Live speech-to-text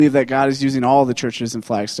believe that God is using all the churches in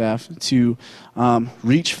Flagstaff to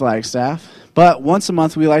reach Flagstaff. But once a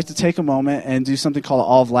month, we like to take a moment and do something called an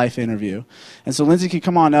All of Life interview. And so Lindsay can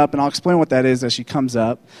come on up, and I'll explain what that is as she comes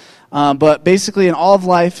up. But basically, an All of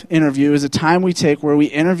Life interview is a time we take where we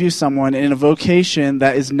interview someone in a vocation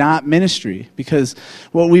that is not ministry. Because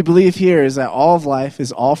what we believe here is that all of life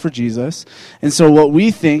is all for Jesus. And so what we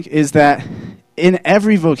think is that in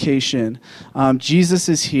every vocation, Jesus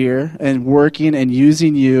is here and working and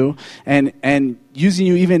using you and using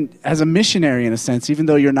you even as a missionary in a sense, even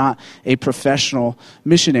though you're not a professional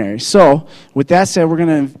missionary. So with that said, we're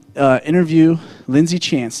going to interview Lindsay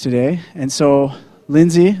Chance today. And so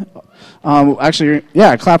Lindsay,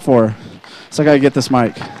 clap for her. So I got to get this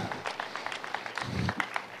mic.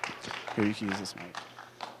 Here, you can use this mic.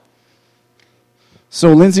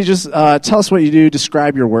 So, Lindsay, just tell us what you do.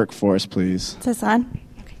 Describe your work for us, please. Is this on?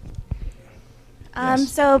 Okay. Yes.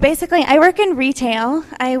 So, basically, I work in retail.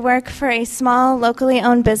 I work for a small, locally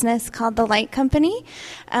owned business called The Light Company.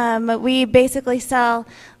 We basically sell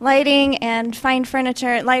lighting and fine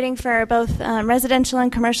furniture, lighting for both residential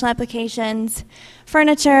and commercial applications,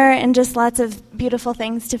 furniture, and just lots of beautiful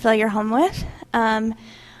things to fill your home with.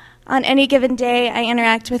 On any given day, I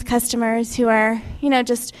interact with customers who are,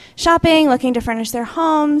 just shopping, looking to furnish their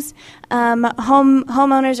homes,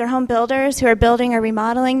 homeowners or home builders who are building or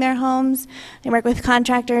remodeling their homes. I work with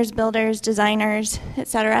contractors, builders, designers,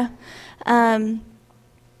 etc.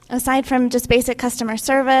 Aside from just basic customer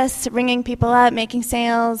service, ringing people up, making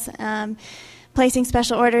sales, placing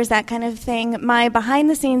special orders, that kind of thing, my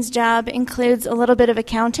behind-the-scenes job includes a little bit of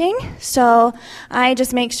accounting. So I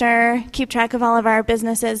just keep track of all of our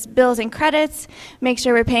businesses' bills and credits, make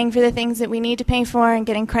sure we're paying for the things that we need to pay for and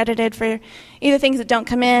getting credited for either things that don't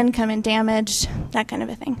come in damaged, that kind of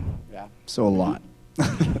a thing. Yeah, so a lot.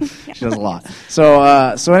 She does a lot.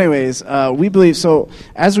 So anyways, we believe, so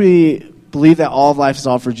as we believe that all of life is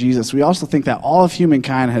all for Jesus, we also think that all of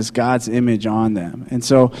humankind has God's image on them. And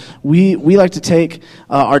so we like to take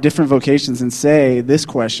our different vocations and say this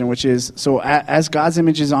question, which is, so as God's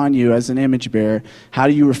image is on you as an image bearer, how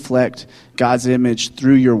do you reflect God's image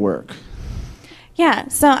through your work? Yeah,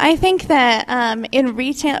 so I think that in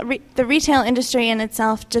retail, the retail industry in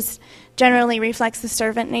itself just generally reflects the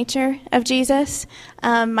servant nature of Jesus.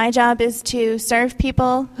 My job is to serve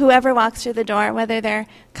people, whoever walks through the door, whether they're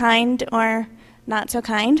kind or not so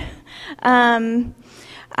kind. I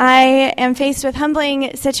am faced with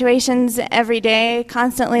humbling situations every day,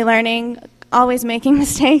 constantly learning, always making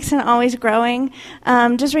mistakes and always growing.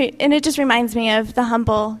 And it just reminds me of the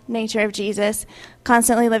humble nature of Jesus,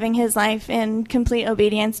 constantly living his life in complete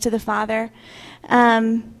obedience to the Father.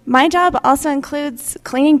 My job also includes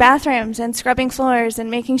cleaning bathrooms and scrubbing floors and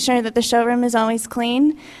making sure that the showroom is always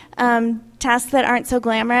clean. Tasks that aren't so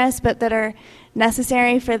glamorous, but that are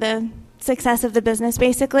necessary for the success of the business,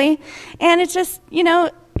 basically. And it's just,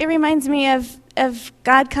 it reminds me of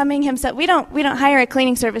God coming himself. We don't hire a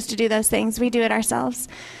cleaning service to do those things. We do it ourselves.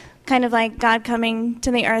 Kind of like God coming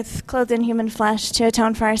to the earth, clothed in human flesh, to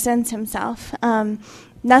atone for our sins himself.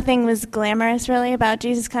 Nothing was glamorous, really, about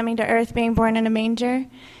Jesus coming to earth, being born in a manger.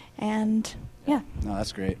 And, yeah. No,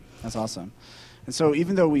 that's great. That's awesome. And so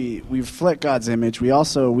even though we reflect God's image, we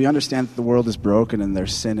understand that the world is broken and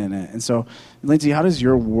there's sin in it. And so, Lindsay, how does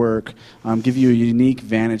your work give you a unique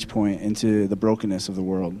vantage point into the brokenness of the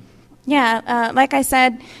world? Yeah, like I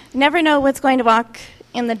said, you never know what's going to walk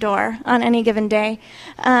in the door on any given day.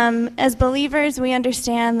 As believers, we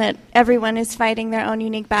understand that everyone is fighting their own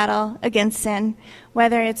unique battle against sin,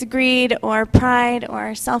 whether it's greed or pride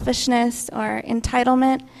or selfishness or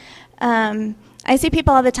entitlement. I see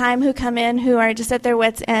people all the time who come in who are just at their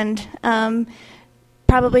wits' end,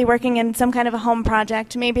 probably working in some kind of a home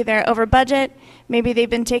project. Maybe they're over budget, maybe they've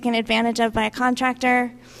been taken advantage of by a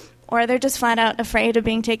contractor, or they're just flat out afraid of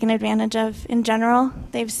being taken advantage of in general.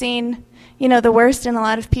 They've seen, the worst in a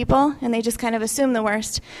lot of people, and they just kind of assume the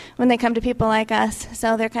worst when they come to people like us.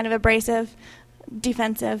 So they're kind of abrasive,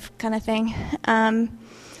 defensive kind of thing.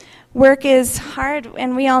 Work is hard,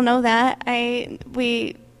 and we all know that.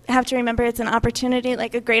 We have to remember it's an opportunity,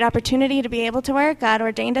 like a great opportunity to be able to work. God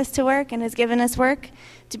ordained us to work and has given us work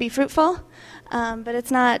to be fruitful. But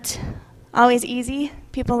it's not always easy.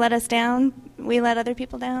 People let us down. We let other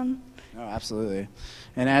people down. No, absolutely.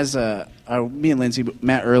 And as me and Lindsay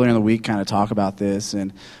met earlier in the week, kind of talk about this,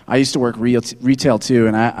 and I used to work retail too,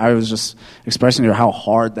 and I was just expressing to her how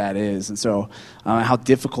hard that is, and so how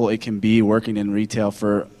difficult it can be working in retail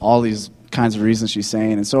for all these kinds of reasons she's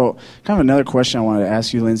saying. And so kind of another question I wanted to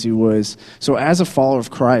ask you, Lindsay, was, so as a follower of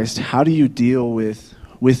Christ, how do you deal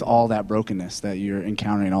with all that brokenness that you're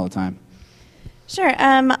encountering all the time? Sure.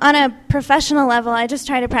 On a professional level, I just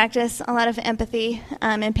try to practice a lot of empathy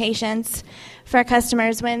and patience for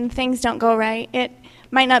customers when things don't go right. It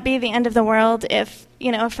might not be the end of the world if,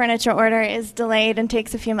 a furniture order is delayed and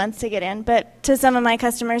takes a few months to get in, but to some of my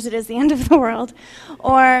customers, it is the end of the world.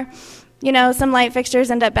 Or, some light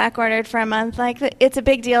fixtures end up back ordered for a month. Like, it's a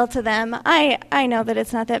big deal to them. I know that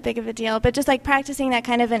it's not that big of a deal, but just like practicing that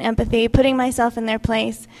kind of an empathy, putting myself in their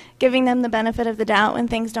place, giving them the benefit of the doubt when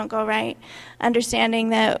things don't go right, understanding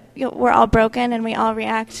that we're all broken and we all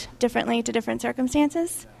react differently to different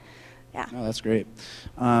circumstances. Yeah. Oh, that's great.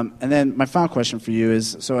 And then my final question for you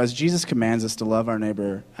is, so as Jesus commands us to love our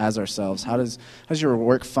neighbor as ourselves, how does your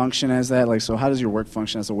work function as that? How does your work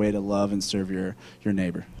function as a way to love and serve your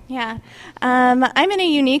neighbor? Yeah. I'm in a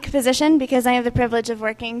unique position because I have the privilege of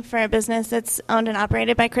working for a business that's owned and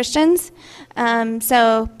operated by Christians.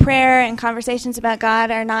 So prayer and conversations about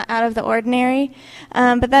God are not out of the ordinary.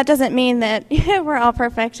 But that doesn't mean that we're all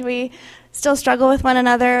perfect. We still struggle with one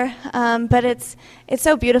another, but it's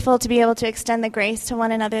so beautiful to be able to extend the grace to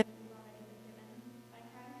one another.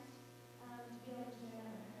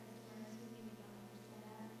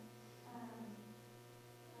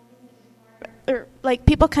 Like,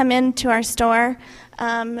 people come into our store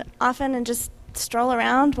often and just stroll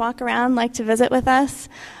around, walk around, like to visit with us.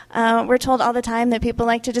 We're told all the time that people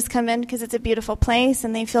like to just come in because it's a beautiful place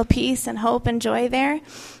and they feel peace and hope and joy there.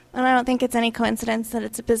 And I don't think it's any coincidence that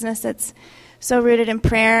it's a business that's so rooted in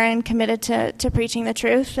prayer and committed to preaching the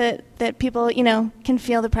truth that people, can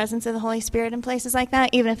feel the presence of the Holy Spirit in places like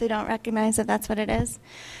that, even if they don't recognize that that's what it is.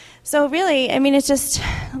 So really, it's just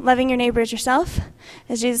loving your neighbor as yourself,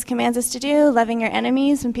 as Jesus commands us to do, loving your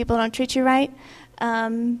enemies when people don't treat you right.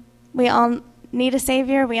 We all need a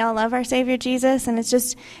Savior. We all love our Savior, Jesus, and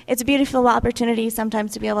it's a beautiful opportunity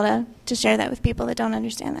sometimes to be able to share that with people that don't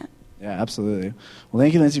understand that. Yeah, absolutely. Well,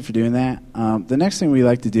 thank you, Lindsay, for doing that. The next thing we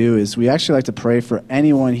like to do is we actually like to pray for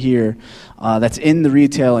anyone here that's in the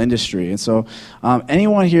retail industry. And so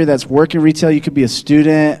anyone here that's working retail, you could be a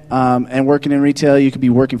student and working in retail. You could be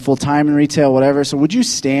working full-time in retail, whatever. So would you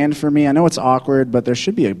stand for me? I know it's awkward, but there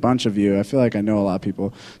should be a bunch of you. I feel like I know a lot of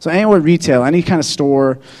people. So anyone retail, any kind of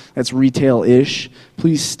store that's retail-ish,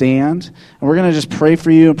 please stand. And we're going to just pray for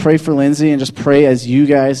you and pray for Lindsay and just pray as you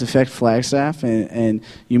guys affect Flagstaff and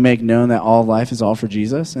you make known that all life is all for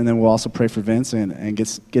Jesus. And then we'll also pray for Vince and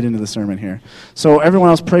get into the sermon here. So everyone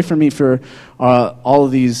else, pray for me for all of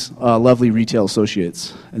these lovely retail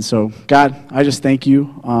associates. And so, God, I just thank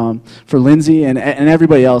you for Lindsay and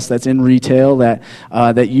everybody else that's in retail,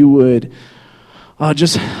 that you would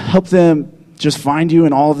just help them just find you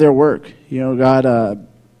in all of their work. God,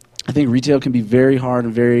 I think retail can be very hard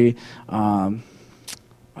and very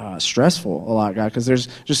stressful a lot, God, because there's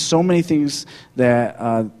just so many things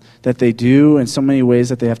that they do and so many ways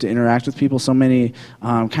that they have to interact with people, so many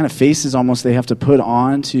kind of faces almost they have to put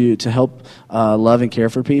on to help love and care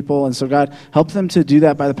for people. And so, God, help them to do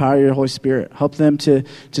that by the power of your Holy Spirit. Help them to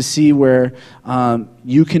see where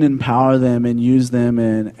you can empower them and use them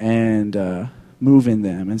and move in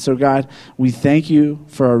them. And so, God, we thank you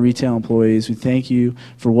for our retail employees. We thank you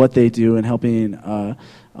for what they do in helping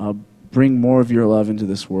bring more of your love into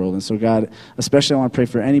this world. And so, God, especially I want to pray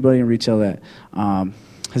for anybody in retail that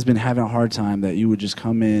has been having a hard time, that you would just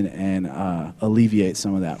come in and alleviate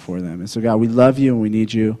some of that for them. And so, God, we love you and we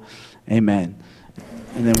need you. Amen.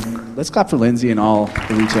 And then let's clap for Lindsay and all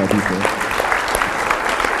the retail people.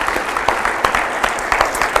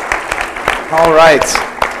 All right.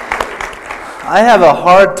 I have a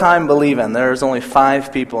hard time believing there's only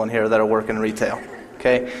 5 people in here that are working retail,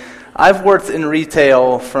 okay? I've worked in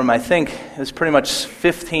retail from, I think, it was pretty much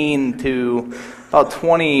 15 to about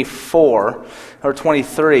 24 or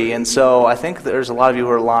 23, and so I think there's a lot of you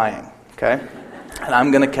who are lying, okay? And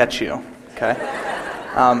I'm going to catch you, okay?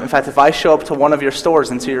 In fact, if I show up to one of your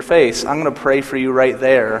stores and see your face, I'm going to pray for you right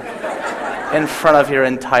there in front of your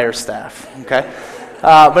entire staff, okay?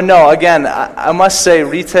 But no, again, I must say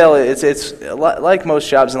retail, it's like most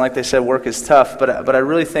jobs, and like they said, work is tough, but I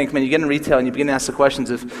really think, man, you get in retail and you begin to ask the questions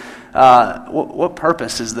of, what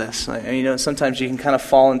purpose is this? Sometimes you can kind of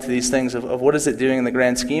fall into these things of what is it doing in the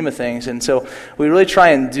grand scheme of things, and so we really try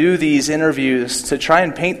and do these interviews to try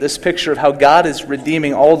and paint this picture of how God is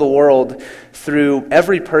redeeming all the world through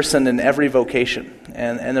every person and every vocation.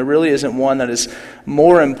 And there really isn't one that is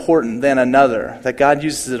more important than another, that God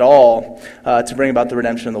uses it all to bring about the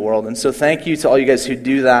redemption of the world. And so thank you to all you guys who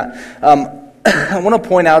do that. I want to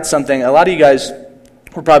point out something. A lot of you guys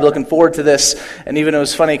We're probably looking forward to this, and even it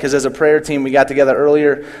was funny because as a prayer team, we got together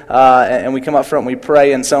earlier, and we come up front and we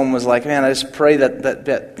pray, and someone was like, man, I just pray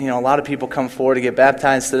that a lot of people come forward to get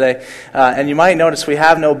baptized today. And you might notice we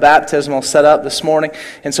have no baptismal set up this morning,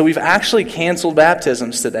 and so we've actually canceled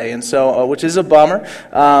baptisms today, and so which is a bummer,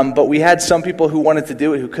 but we had some people who wanted to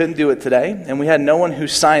do it who couldn't do it today, and we had no one who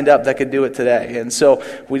signed up that could do it today, and so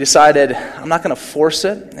we decided I'm not going to force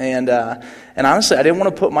it, and honestly, I didn't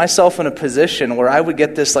want to put myself in a position where I would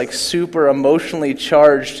get this like super emotionally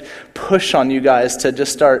charged push on you guys to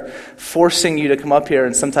just start forcing you to come up here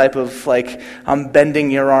in some type of like I'm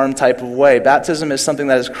bending your arm type of way. Baptism is something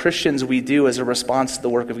that as Christians we do as a response to the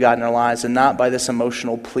work of God in our lives, and not by this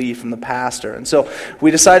emotional plea from the pastor. And so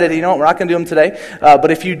we decided, we're not going to do them today.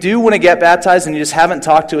 But if you do want to get baptized and you just haven't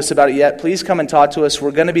talked to us about it yet, please come and talk to us.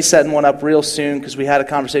 We're going to be setting one up real soon because we had a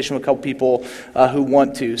conversation with a couple people who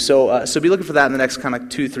want to. So be looking for that in the next kind of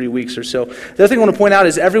 2-3 weeks or so. The other thing I want to point out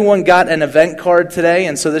is everyone got an event card today,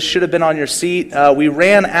 and so this should have been on your seat. We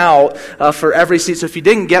ran out for every seat, so if you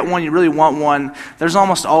didn't get one, you really want one. There's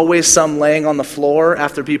almost always some laying on the floor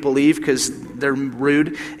after people leave because they're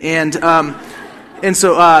rude, and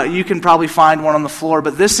so you can probably find one on the floor,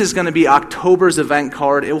 but this is going to be October's event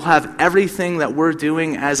card. It will have everything that we're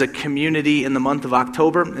doing as a community in the month of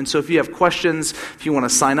October, and so if you have questions, if you want to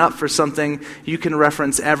sign up for something, you can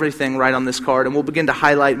reference everything right on this card, and we'll begin to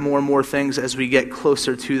highlight more and more things as we get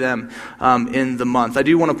closer to them in the month. I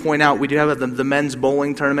do want to point out, we do have the men's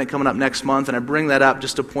bowling tournament coming up next month, and I bring that up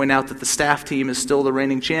just to point out that the staff team is still the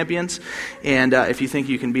reigning champions, and if you think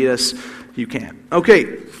you can beat us, you can.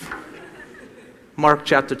 Okay. Mark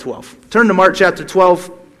chapter 12. Turn to Mark chapter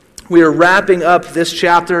 12. We are wrapping up this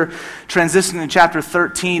chapter, transitioning to chapter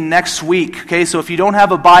 13 next week. Okay, so if you don't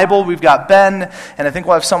have a Bible, we've got Ben, and I think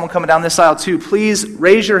we'll have someone coming down this aisle too. Please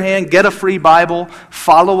raise your hand, get a free Bible,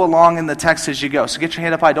 follow along in the text as you go. So get your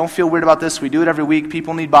hand up high. Don't feel weird about this. We do it every week.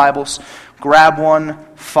 People need Bibles. Grab one,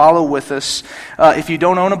 follow with us. If you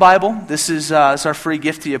don't own a Bible, this is our free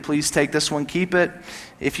gift to you. Please take this one, keep it.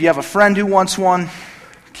 If you have a friend who wants one,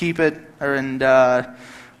 keep it and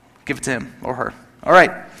give it to him or her. All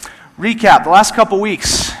right. Recap. The last couple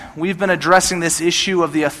weeks, we've been addressing this issue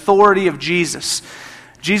of the authority of Jesus.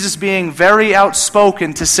 Jesus being very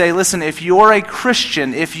outspoken to say, listen, if you're a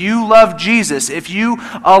Christian, if you love Jesus, if you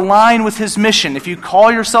align with his mission, if you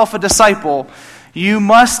call yourself a disciple, you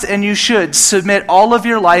must and you should submit all of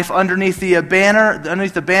your life underneath the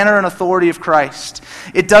banner and authority of Christ.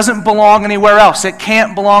 It doesn't belong anywhere else. It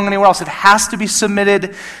can't belong anywhere else. It has to be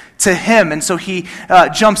submitted to him. And so he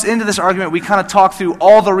jumps into this argument. We kind of talk through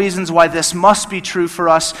all the reasons why this must be true for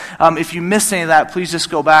us. If you missed any of that, please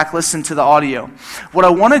just go back, listen to the audio. What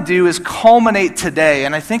I want to do is culminate today,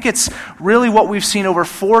 and I think it's really what we've seen over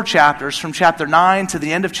 4 chapters, from chapter 9 to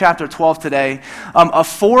the end of chapter 12 today, a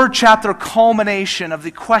 4-chapter culmination of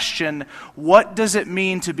the question, what does it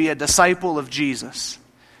mean to be a disciple of Jesus?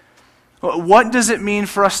 What does it mean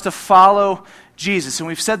for us to follow Jesus? And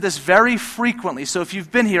we've said this very frequently, so if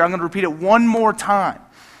you've been here, I'm going to repeat it one more time.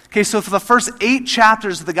 Okay, so for the first 8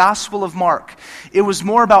 chapters of the Gospel of Mark, it was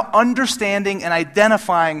more about understanding and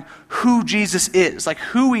identifying who Jesus is, like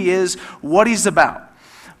who he is, what he's about.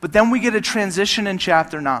 But then we get a transition in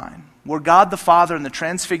chapter 9, where God the Father in the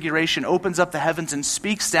Transfiguration opens up the heavens and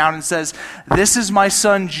speaks down and says, this is my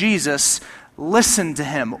son Jesus, listen to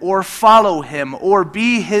him, or follow him, or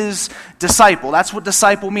be his disciple. That's what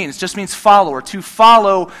disciple means. It just means follower. To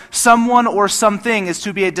follow someone or something is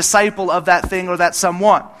to be a disciple of that thing or that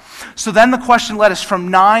someone. So then the question led us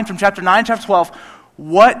from chapter 9, chapter 12,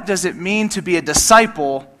 what does it mean to be a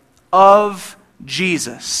disciple of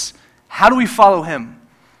Jesus? How do we follow him?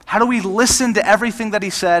 How do we listen to everything that he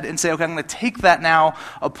said and say, okay, I'm going to take that now,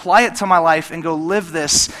 apply it to my life, and go live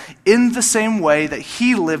this in the same way that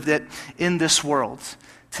he lived it in this world?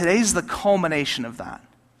 Today's the culmination of that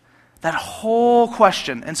whole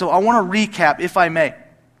question. And so I want to recap, if I may.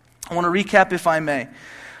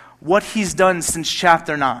 What he's done since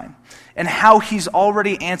chapter 9 and how he's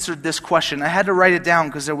already answered this question. I had to write it down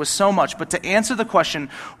because there was so much. But to answer the question,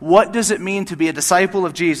 what does it mean to be a disciple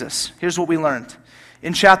of Jesus? Here's what we learned.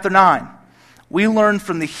 In chapter 9, we learned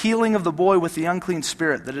from the healing of the boy with the unclean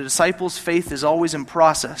spirit that a disciple's faith is always in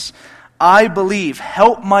process. I believe,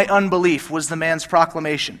 help my unbelief, was the man's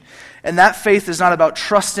proclamation. And that faith is not about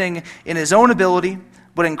trusting in his own ability,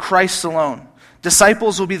 but in Christ alone.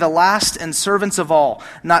 Disciples will be the last and servants of all,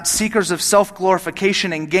 not seekers of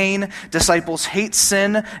self-glorification and gain. Disciples hate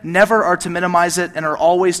sin, never are to minimize it, and are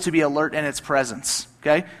always to be alert in its presence.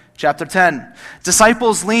 Okay? Chapter 10.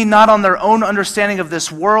 Disciples lean not on their own understanding of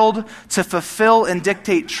this world to fulfill and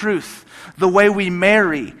dictate truth, The way we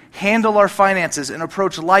marry, handle our finances, and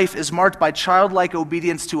approach life is marked by childlike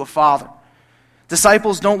obedience to a father.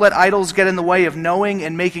 Disciples don't let idols get in the way of knowing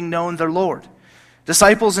and making known their Lord.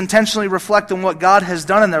 Disciples intentionally reflect on what God has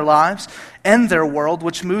done in their lives and their world,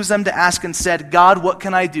 which moves them to ask instead, God, what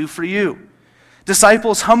can I do for you?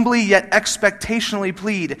 Disciples humbly yet expectationally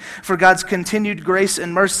plead for God's continued grace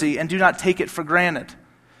and mercy and do not take it for granted.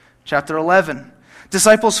 Chapter 11.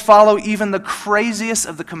 Disciples follow even the craziest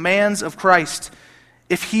of the commands of Christ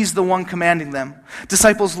if he's the one commanding them.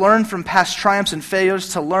 Disciples learn from past triumphs and failures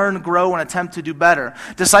to learn, grow, and attempt to do better.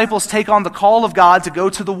 Disciples take on the call of God to go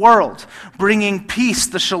to the world, bringing peace,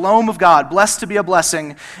 the shalom of God, blessed to be a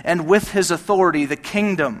blessing, and with his authority, the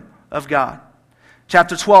kingdom of God.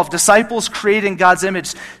 Chapter 12, disciples created in God's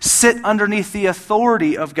image sit underneath the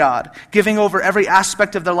authority of God, giving over every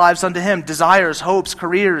aspect of their lives unto him, desires, hopes,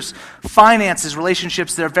 careers, finances,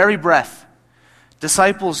 relationships, their very breath.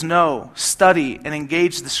 Disciples know, study, and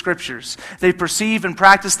engage the Scriptures. They perceive and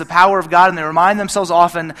practice the power of God, and they remind themselves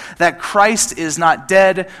often that Christ is not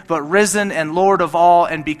dead, but risen and Lord of all,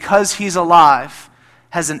 and because he's alive,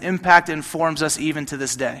 has an impact and forms us even to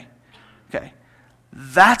this day. Okay.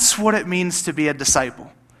 That's what it means to be a disciple.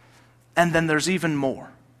 And then there's even more.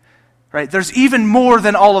 Right? There's even more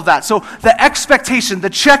than all of that. So the expectation, the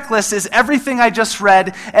checklist is everything I just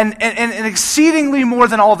read and exceedingly more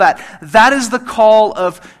than all of that. That is the call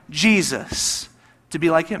of Jesus, to be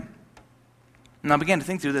like him. And I began to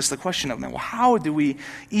think through this, the question of, well, how do we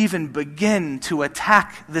even begin to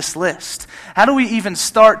attack this list? How do we even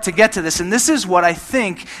start to get to this? And this is what I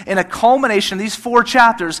think, in a culmination, these 4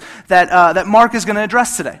 chapters that Mark is going to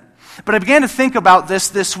address today. But I began to think about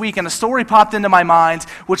this week, and a story popped into my mind,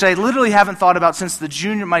 which I literally haven't thought about since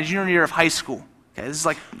my junior year of high school. Okay, this is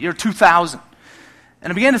like year 2000.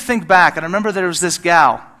 And I began to think back, and I remember there was this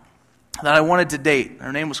gal that I wanted to date.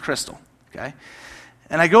 Her name was Crystal. Okay.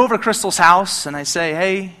 And I go over to Crystal's house, and I say,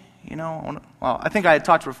 hey, I think I had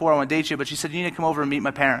talked to her before, I want to date you, but she said, you need to come over and meet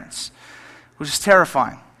my parents, which is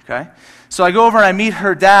terrifying, okay? So I go over and I meet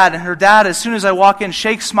her dad, and her dad, as soon as I walk in,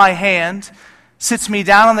 shakes my hand, sits me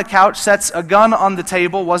down on the couch, sets a gun on the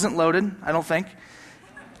table, wasn't loaded, I don't think,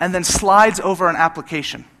 and then slides over an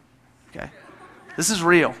application, okay? This is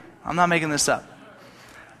real. I'm not making this up.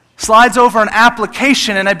 Slides over an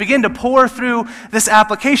application, and I begin to pour through this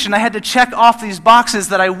application. I had to check off these boxes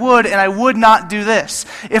that I would and I would not do this.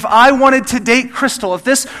 If I wanted to date Crystal, if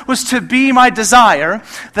this was to be my desire,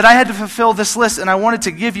 that I had to fulfill this list, and I wanted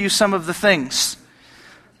to give you some of the things.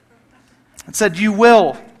 It said, you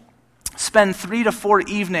will spend 3 to 4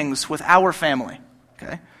 evenings with our family.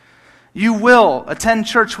 Okay? You will attend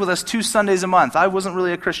church with us 2 Sundays a month. I wasn't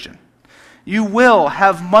really a Christian. You will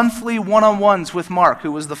have monthly one-on-ones with Mark,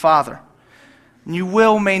 who was the father. And you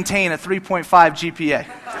will maintain a 3.5 GPA.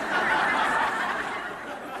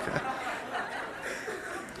 Okay.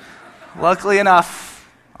 Luckily enough,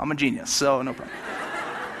 I'm a genius, so no problem.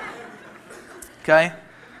 Okay?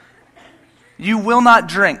 You will not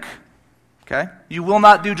drink. Okay? You will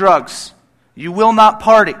not do drugs. You will not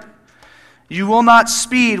party. You will not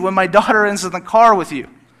speed when my daughter is in the car with you.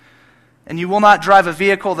 And you will not drive a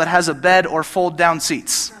vehicle that has a bed or fold-down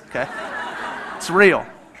seats, okay? It's real.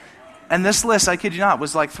 And this list, I kid you not,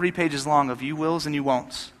 was like 3 pages long of you wills and you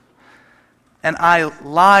won'ts. And I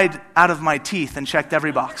lied out of my teeth and checked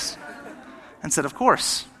every box. And said, of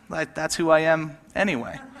course, that's who I am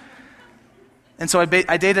anyway. And so I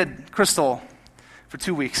dated Crystal for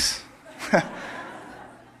 2 weeks.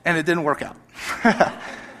 And it didn't work out.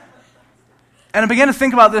 And I began to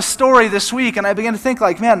think about this story this week, and I began to think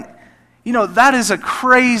like, man, that is a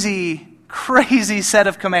crazy, crazy set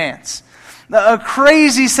of commands. A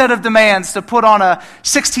crazy set of demands to put on a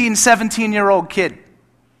 16, 17-year-old kid.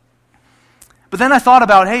 But then I thought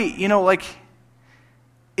about, hey,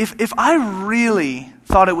 if I really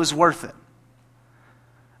thought it was worth it,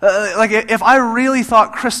 if I really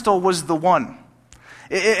thought Crystal was the one,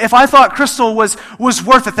 if I thought Crystal was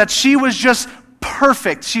worth it, that she was just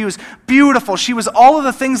perfect, she was beautiful, she was all of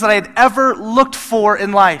the things that I had ever looked for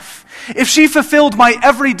in life, if she fulfilled my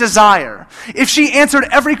every desire, if she answered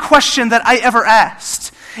every question that I ever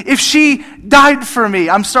asked, if she died for me,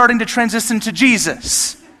 I'm starting to transition to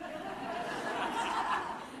Jesus.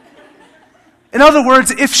 In other words,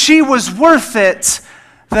 if she was worth it,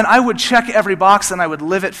 then I would check every box and I would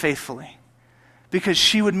live it faithfully, because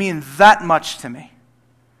she would mean that much to me.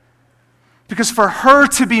 Because for her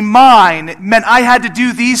to be mine meant I had to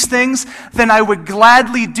do these things, then I would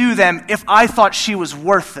gladly do them if I thought she was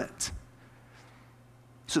worth it.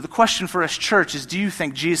 So the question for us, church, is do you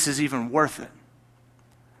think Jesus is even worth it?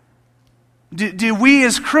 Do we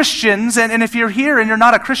as Christians, and if you're here and you're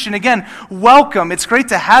not a Christian, again, welcome. It's great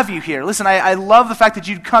to have you here. Listen, I love the fact that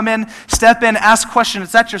you'd come in, step in, ask questions.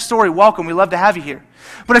 If that's your story, welcome. We love to have you here.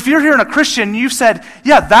 But if you're here and a Christian, you've said,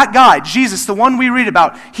 yeah, that guy, Jesus, the one we read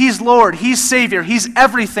about, he's Lord, he's Savior, he's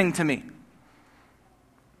everything to me.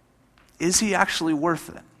 Is he actually worth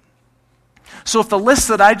it? So if the list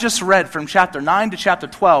that I just read from chapter 9 to chapter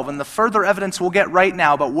 12 and the further evidence we'll get right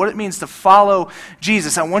now about what it means to follow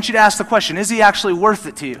Jesus, I want you to ask the question, is he actually worth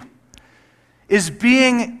it to you? Is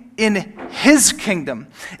being in his kingdom,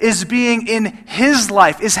 is being in his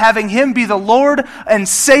life, is having him be the Lord and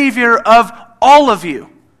Savior of all of you,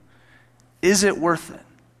 is it worth it?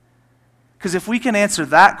 Because if we can answer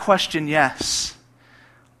that question yes,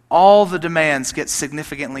 all the demands get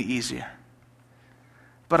significantly easier.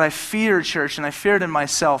 But I fear, church, and I fear it in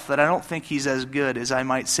myself, that I don't think he's as good as I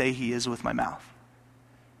might say he is with my mouth.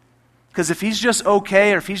 Because if he's just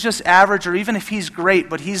okay, or if he's just average, or even if he's great,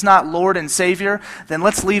 but he's not Lord and Savior, then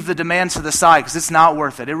let's leave the demands to the side, because it's not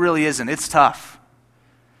worth it. It really isn't. It's tough.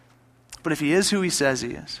 But if he is who he says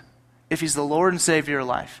he is, if he's the Lord and Savior of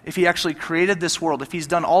life, if he actually created this world, if he's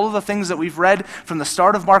done all of the things that we've read from the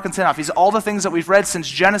start of Mark and Tanakh, if he's all the things that we've read since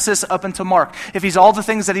Genesis up into Mark, if he's all the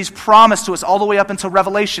things that he's promised to us all the way up until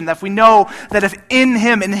Revelation, that if we know that if in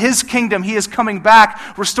him, in his kingdom, he is coming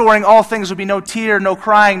back, restoring all things, there will be no tear, no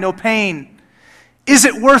crying, no pain, is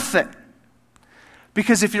it worth it?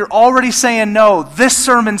 Because if you're already saying no, this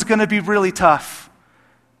sermon's going to be really tough.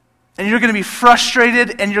 And you're going to be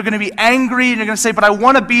frustrated, and you're going to be angry, and you're going to say, but I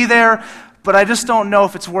want to be there, but I just don't know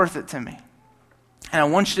if it's worth it to me. And I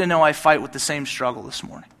want you to know I fight with the same struggle this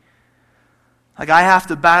morning. Like, I have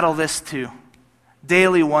to battle this too.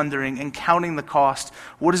 Daily wondering and counting the cost.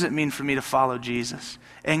 What does it mean for me to follow Jesus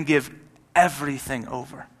and give everything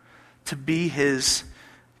over to be his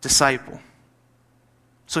disciple?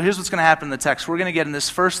 So here's what's going to happen in the text. We're going to get in this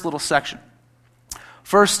first little section.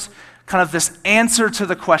 First, kind of this answer to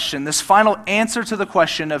the question, this final answer to the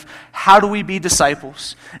question of how do we be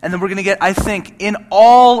disciples? And then we're going to get, I think, in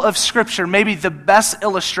all of Scripture, maybe the best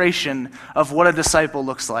illustration of what a disciple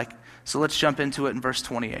looks like. So let's jump into it in verse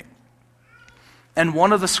 28. And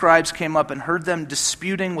one of the scribes came up and heard them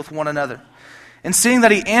disputing with one another. And seeing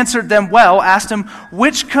that he answered them well, asked him,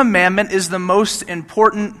 which commandment is the most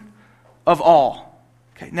important of all?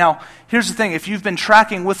 Okay, now, here's the thing. If you've been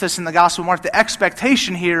tracking with us in the Gospel of Mark, the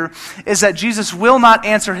expectation here is that Jesus will not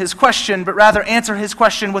answer his question, but rather answer his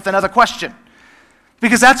question with another question.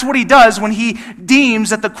 Because that's what he does when he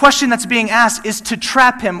deems that the question that's being asked is to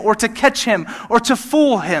trap him or to catch him or to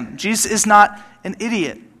fool him. Jesus is not an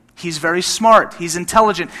idiot. He's very smart. He's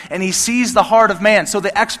intelligent. And he sees the heart of man. So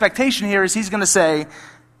the expectation here is he's going to say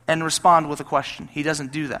and respond with a question. He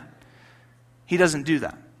doesn't do that. He doesn't do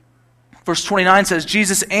that. Verse 29 says,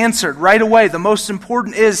 Jesus answered right away. The most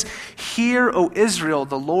important is, hear, O Israel,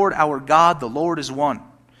 the Lord our God, the Lord is one.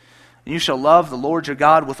 And you shall love the Lord your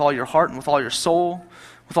God with all your heart and with all your soul,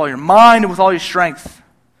 with all your mind and with all your strength.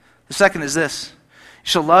 The second is this, you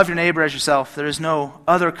shall love your neighbor as yourself. There is no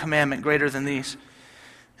other commandment greater than these.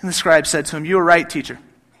 And the scribe said to him, you are right, teacher.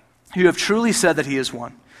 You have truly said that he is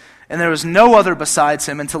one. And there is no other besides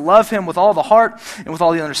him, and to love him with all the heart and with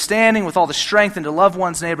all the understanding, with all the strength, and to love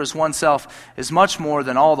one's neighbor as oneself is much more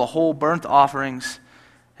than all the whole burnt offerings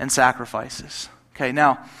and sacrifices. Okay,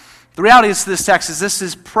 now, the reality is this text is this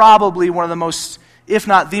is probably one of the most, if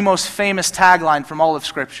not the most famous tagline from all of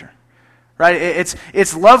Scripture. Right?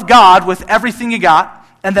 It's love God with everything you got,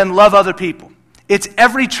 and then love other people. It's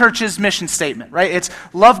every church's mission statement, right? It's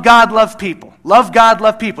love God, love people. Love God,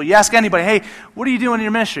 love people. You ask anybody, hey, what are you doing in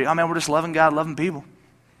your ministry? Oh, man, we're just loving God, loving people.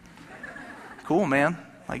 Cool, man.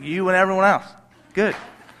 Like you and everyone else. Good.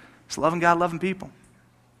 It's loving God, loving people.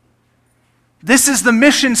 This is the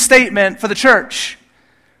mission statement for the church.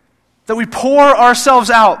 That we pour ourselves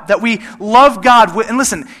out. That we love God. And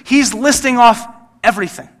listen, he's listing off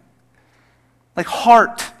everything. Like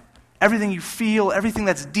heart, everything you feel, everything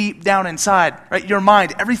that's deep down inside, right? Your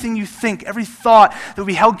mind, everything you think, every thought that will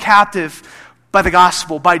be held captive by the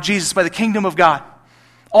gospel, by Jesus, by the kingdom of God.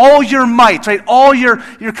 All your might, right? All your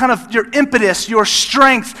kind of your impetus, your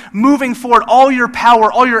strength moving forward, all your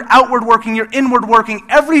power, all your outward working, your inward working,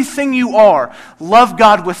 everything you are, love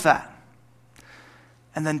God with that.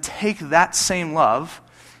 And then take that same love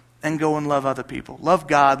and go and love other people. Love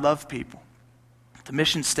God, love people. The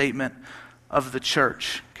mission statement of the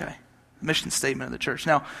church, okay? Mission statement of the church.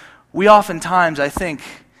 Now, we oftentimes, I think,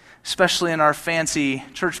 especially in our fancy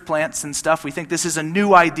church plants and stuff, we think this is a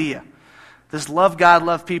new idea. This love God,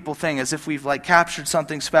 love people thing, as if we've like captured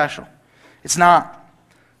something special. It's not.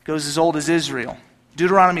 It goes as old as Israel.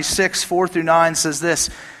 Deuteronomy 6, 4 through 9 says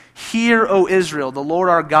this, Hear, O Israel, the Lord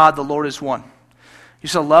our God, the Lord is one. You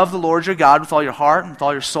shall love the Lord your God with all your heart, and with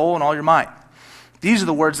all your soul, and all your might. These are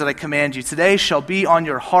the words that I command you. Today shall be on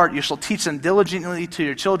your heart. You shall teach them diligently to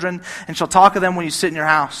your children, and shall talk of them when you sit in your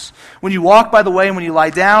house, when you walk by the way, and when you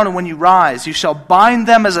lie down, and when you rise. You shall bind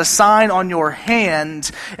them as a sign on your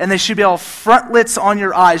hand, and they shall be all frontlets on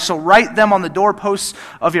your eyes. So write them on the doorposts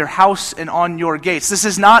of your house and on your gates. This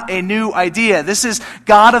is not a new idea. This is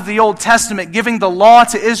God of the Old Testament giving the law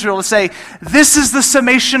to Israel to say, this is the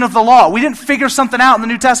summation of the law. We didn't figure something out in the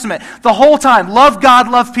New Testament. The whole time, love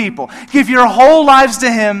God, love people. Give your whole lives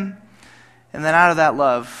to Him, and then out of that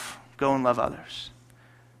love, go and love others.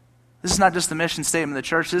 This is not just the mission statement of the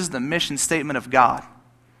church, this is the mission statement of God.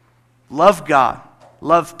 Love God,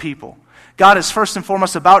 love people. God is first and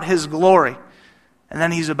foremost about His glory, and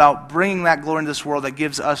then He's about bringing that glory into this world that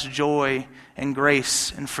gives us joy and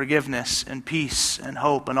grace and forgiveness and peace and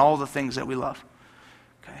hope and all the things that we love.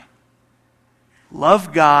 Okay?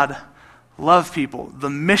 Love God, love people. The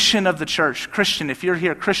mission of the church. Christian, if you're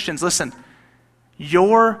here, Christians, listen.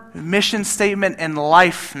 Your mission statement in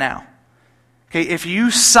life now. Okay, if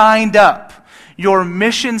you signed up, your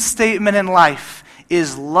mission statement in life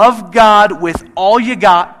is love God with all you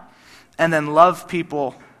got and then love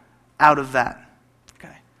people out of that.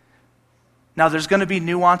 Okay. Now there's going to be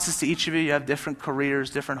nuances to each of you. You have different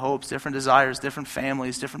careers, different hopes, different desires, different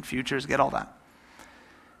families, different futures, get all that.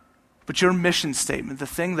 But your mission statement, the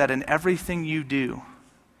thing that in everything you do,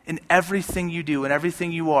 and everything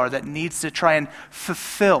you are that needs to try and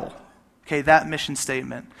fulfill, okay, that mission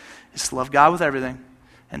statement is to love God with everything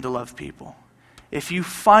and to love people. If you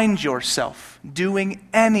find yourself doing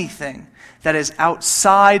anything that is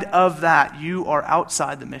outside of that, you are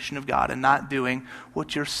outside the mission of God and not doing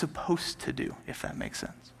what you're supposed to do, if that makes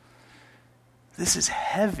sense. This is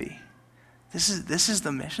heavy. This is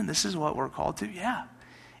the mission. This is what we're called to. Yeah.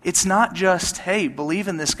 It's not just, hey, believe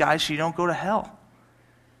in this guy so you don't go to hell.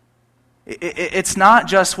 It's not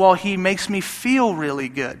just, well, he makes me feel really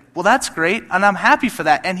good. Well, that's great, and I'm happy for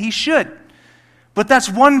that, and he should. But that's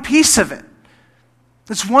one piece of it.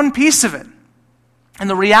 That's one piece of it. And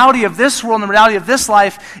the reality of this world and the reality of this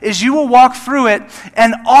life is you will walk through it,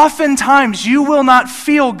 and oftentimes you will not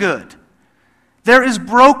feel good. There is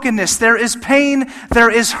brokenness, there is pain,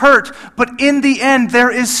 there is hurt, but in the end,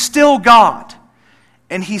 there is still God.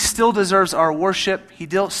 And He still deserves our worship. He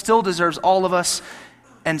still deserves all of us.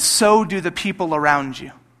 And so do the people around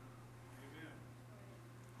you.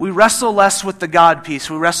 We wrestle less with the God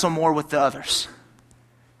piece. We wrestle more with the others.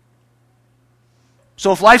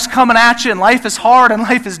 So if life's coming at you and life is hard and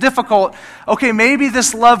life is difficult, okay, maybe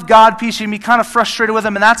this love God piece, you can be kind of frustrated with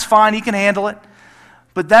Him, and that's fine. He can handle it.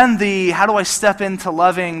 But then how do I step into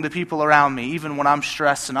loving the people around me, even when I'm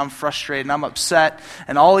stressed and I'm frustrated and I'm upset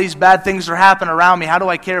and all these bad things are happening around me? How do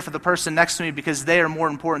I care for the person next to me because they are more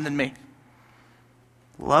important than me?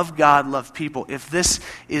 Love God, love people. If this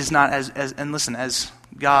is not and listen, as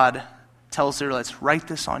God tells the Israelites, write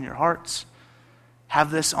this on your hearts.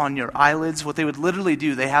 Have this on your eyelids. What they would literally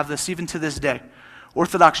do, they have this even to this day.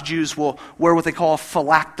 Orthodox Jews will wear what they call a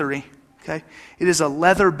phylactery. Okay? It is a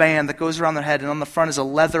leather band that goes around their head, and on the front is a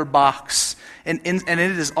leather box. And it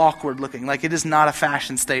is awkward looking. Like, it is not a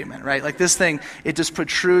fashion statement, right? Like, this thing, it just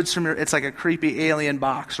protrudes from it's like a creepy alien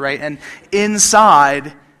box, right? And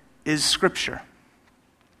inside is Scripture.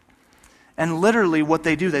 And literally what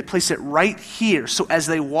they do, they place it right here. So as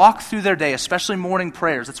they walk through their day, especially morning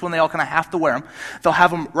prayers, that's when they all kind of have to wear them. They'll have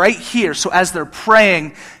them right here. So as they're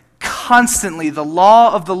praying constantly, the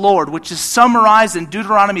law of the Lord, which is summarized in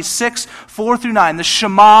Deuteronomy 6, 4 through 9, the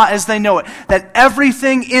Shema as they know it, that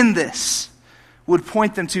everything in this would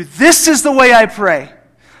point them to, this is the way I pray.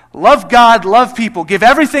 Love God, love people, give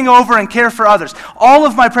everything over and care for others. All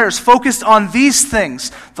of my prayers focused on these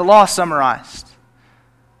things, the law summarized.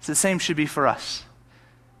 So the same should be for us.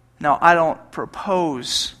 Now, I don't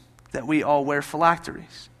propose that we all wear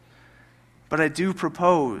phylacteries, but I do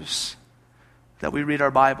propose that we read our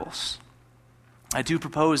Bibles. I do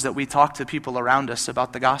propose that we talk to people around us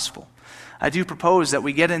about the gospel. I do propose that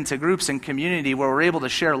we get into groups and community where we're able to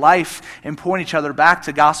share life and point each other back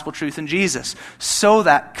to gospel truth in Jesus, so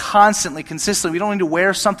that constantly, consistently, we don't need to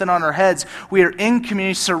wear something on our heads. We are in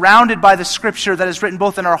community, surrounded by the Scripture that is written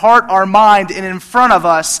both in our heart, our mind, and in front of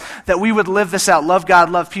us, that we would live this out. Love God,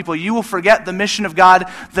 love people. You will forget the mission of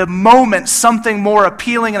God the moment something more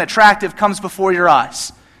appealing and attractive comes before your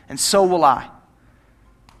eyes. And so will I.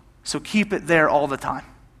 So keep it there all the time.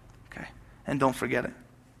 Okay? And don't forget it.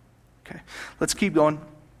 Okay, let's keep going.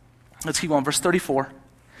 Verse 34.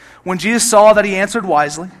 When Jesus saw that he answered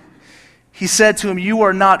wisely, he said to him, you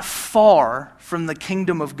are not far from the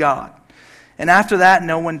kingdom of God. And after that,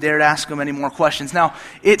 no one dared ask him any more questions. Now,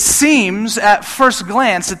 it seems at first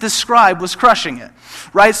glance that this scribe was crushing it,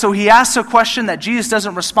 right? So he asks a question that Jesus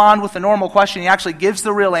doesn't respond with a normal question. He actually gives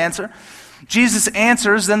the real answer. Jesus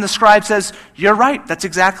answers, then the scribe says, "You're right, that's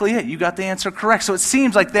exactly it. You got the answer correct." So it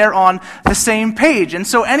seems like they're on the same page. And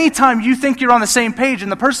so anytime you think you're on the same page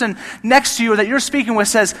and the person next to you or that you're speaking with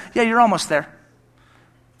says, "Yeah, you're almost there,"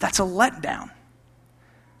 that's a letdown.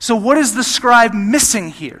 So what is the scribe missing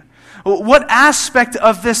here? What aspect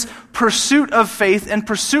of this pursuit of faith and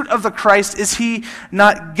pursuit of the Christ is he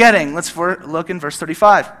not getting? Let's look in verse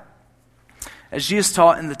 35. As Jesus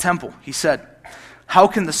taught in the temple, he said, "How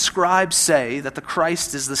can the scribes say that the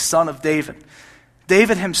Christ is the son of David?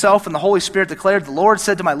 David himself and the Holy Spirit declared, 'The Lord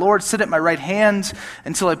said to my Lord, sit at my right hand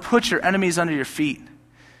until I put your enemies under your feet.'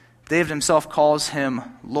 David himself calls him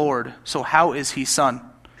Lord. So how is he son?"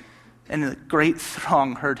 And the great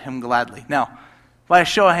throng heard him gladly. Now, by a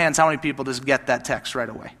show of hands, how many people just get that text right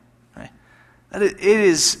away? Right? It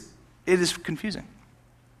is confusing,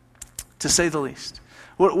 to say the least.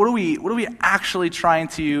 What are we actually trying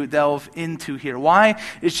to delve into here? Why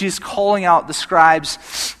is Jesus calling out the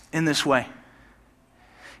scribes in this way?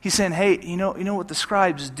 He's saying, hey, you know what the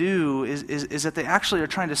scribes do is that they actually are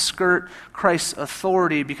trying to skirt Christ's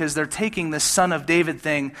authority because they're taking this son of David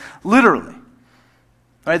thing literally.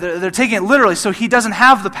 Right? They're taking it literally, so he doesn't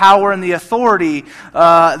have the power and the authority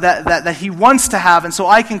that he wants to have, and so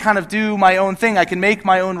I can kind of do my own thing. I can make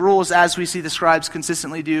my own rules, as we see the scribes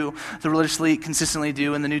consistently do, the religious elite consistently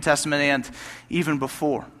do in the New Testament and even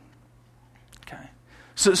before. Okay,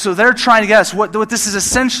 so they're trying to get us. What this is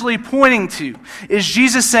essentially pointing to is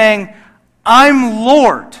Jesus saying, "I'm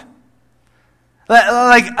Lord."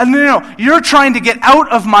 No, you're trying to get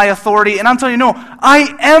out of my authority, and I'm telling you, no,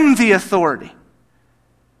 I am the authority.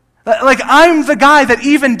 Like, I'm the guy that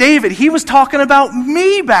even David, he was talking about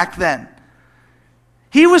me back then.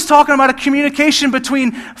 He was talking about a communication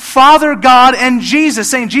between Father God and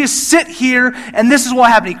Jesus, saying, Jesus, sit here, and this is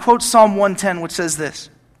what happened. He quotes Psalm 110, which says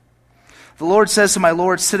this: "The Lord says to my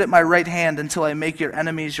Lord, sit at my right hand until I make your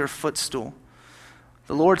enemies your footstool.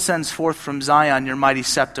 The Lord sends forth from Zion your mighty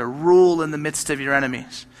scepter. Rule in the midst of your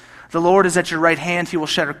enemies. The Lord is at your right hand. He will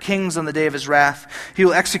shatter kings on the day of his wrath. He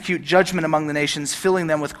will execute judgment among the nations, filling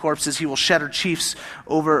them with corpses. He will shatter chiefs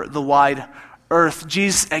over the wide earth."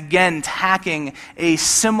 Jesus, again, tackling a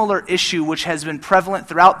similar issue which has been prevalent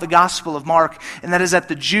throughout the Gospel of Mark, and that is that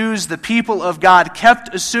the Jews, the people of God,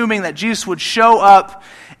 kept assuming that Jesus would show up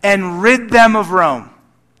and rid them of Rome.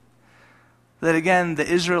 That again, the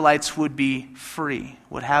Israelites would be free,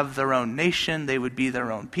 would have their own nation, they would be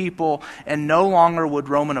their own people, and no longer would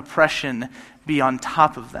Roman oppression be on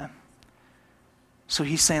top of them. So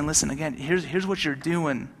he's saying, listen, again, here's what you're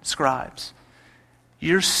doing, scribes.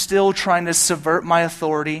 You're still trying to subvert my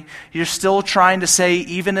authority. You're still trying to say,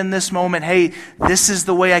 even in this moment, hey, this is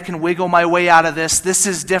the way I can wiggle my way out of this. This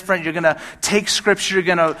is different. You're going to take Scripture, you're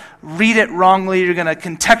going to read it wrongly, you're going to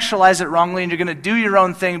contextualize it wrongly, and you're going to do your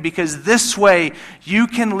own thing, because this way you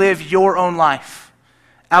can live your own life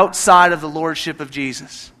outside of the lordship of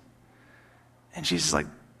Jesus. And Jesus is like,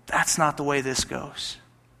 that's not the way this goes.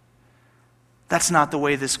 That's not the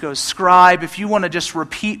way this goes. Scribe, if you want to just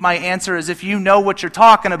repeat my answer as if you know what you're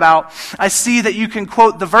talking about, I see that you can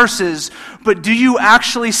quote the verses, but do you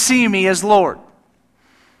actually see me as Lord?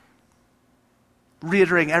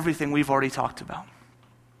 Reiterating everything we've already talked about.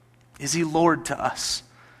 Is he Lord to us?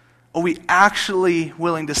 Are we actually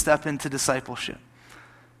willing to step into discipleship?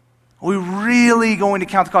 Are we really going to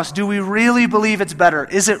count the cost? Do we really believe it's better?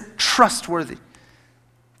 Is it trustworthy?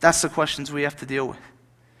 That's the questions we have to deal with.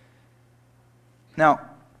 Now,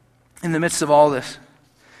 in the midst of all this,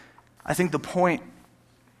 I think the point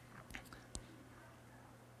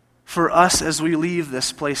for us as we leave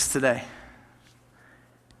this place today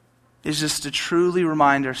is just to truly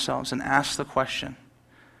remind ourselves and ask the question,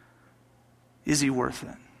 is he worth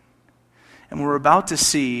it? And what we're about to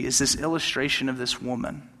see is this illustration of this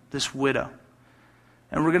woman, this widow.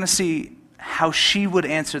 And we're going to see how she would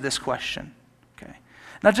answer this question. Okay?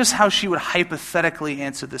 Not just how she would hypothetically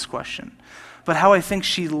answer this question, but how I think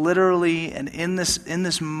she literally, and in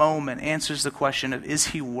this moment, answers the question of, is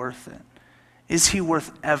he worth it? Is he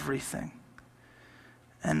worth everything?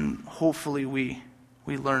 And hopefully we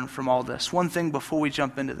learn from all this. One thing before we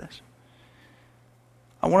jump into this.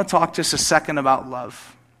 I want to talk just a second about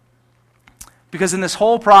love. Because in this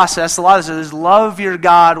whole process, a lot of this is love your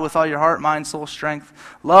God with all your heart, mind, soul, strength.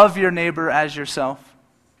 Love your neighbor as yourself.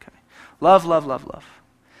 Okay. Love, love, love, love.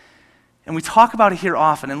 And we talk about it here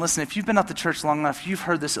often. And listen, if you've been at the church long enough, you've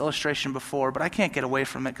heard this illustration before, but I can't get away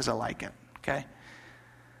from it because I like it, okay?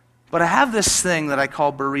 But I have this thing that I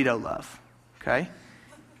call burrito love, Okay?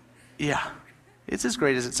 Yeah, it's as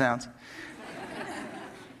great as it sounds.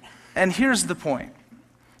 And here's the point.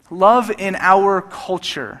 Love in our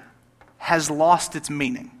culture has lost its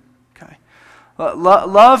meaning. Okay?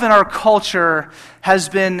 Love in our culture has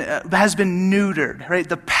been neutered, right?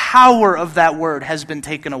 The power of that word has been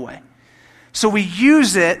taken away. So we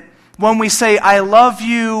use it when we say, I love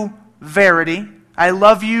you, Verity. I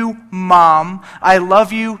love you, Mom. I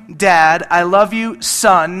love you, Dad. I love you,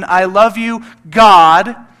 Son. I love you,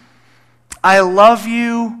 God. I love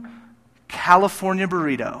you, California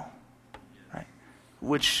Burrito. Right?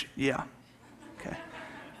 Which, yeah. Okay.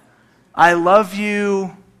 I love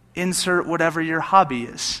you, insert whatever your hobby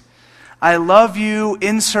is. I love you,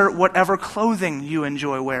 insert whatever clothing you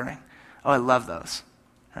enjoy wearing. Oh, I love those.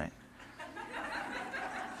 Right?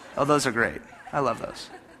 Oh, those are great. I love those.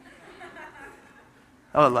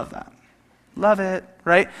 Oh, I love that. Love it,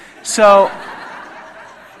 right? So,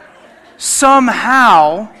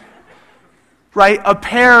 somehow, right, a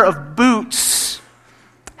pair of boots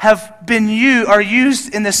are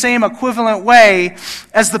used in the same equivalent way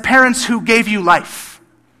as the parents who gave you life.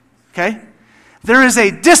 Okay? There is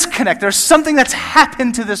a disconnect. There's something that's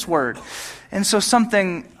happened to this word. And so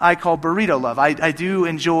something I call burrito love. I do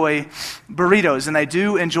enjoy burritos, and I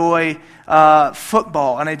do enjoy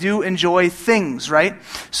football, and I do enjoy things, right?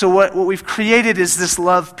 So what we've created is this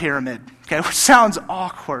love pyramid, okay, which sounds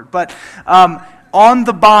awkward. But on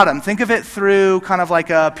the bottom, think of it through kind of like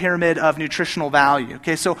a pyramid of nutritional value.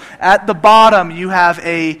 Okay, so at the bottom, you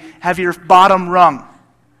have your bottom rung.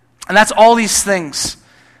 And that's all these things.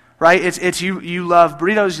 Right? It's you love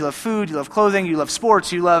burritos, you love food, you love clothing, you love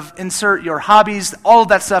sports, you love insert your hobbies. All of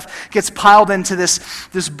that stuff gets piled into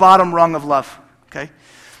this bottom rung of love. Okay?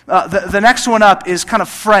 The next one up is kind of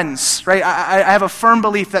friends, right? I have a firm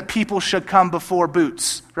belief that people should come before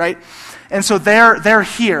boots, right? And so they're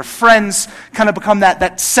here. Friends kind of become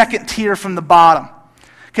that second tier from the bottom.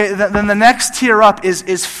 Okay, then the next tier up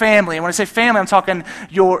is family. And when I say family, I'm talking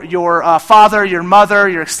your father, your mother,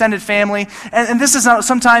 your extended family. And this is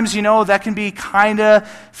sometimes, that can be kind of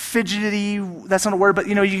fidgety. That's not a word, but,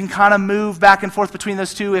 you can kind of move back and forth between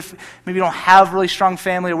those two if maybe you don't have really strong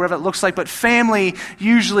family or whatever it looks like. But family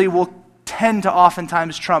usually will tend to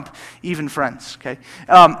oftentimes trump even friends, okay?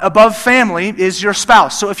 Above family is your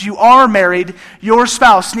spouse. So if you are married, your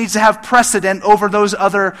spouse needs to have precedent over those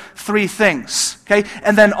other three things, okay?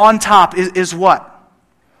 And then on top is what?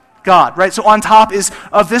 God, right? So on top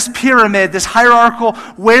of this pyramid, this hierarchical,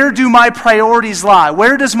 where do my priorities lie?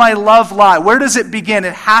 Where does my love lie? Where does it begin?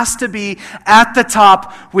 It has to be at the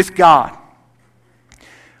top with God.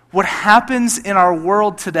 What happens in our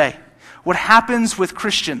world today, what happens with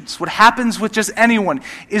Christians, what happens with just anyone,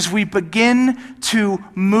 is we begin to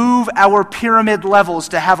move our pyramid levels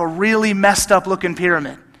to have a really messed up looking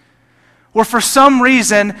pyramid. Where for some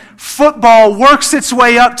reason, football works its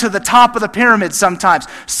way up to the top of the pyramid sometimes.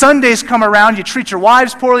 Sundays come around, you treat your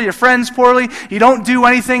wives poorly, your friends poorly, you don't do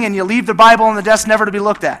anything, and you leave the Bible on the desk never to be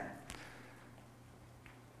looked at.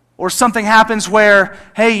 Or something happens where,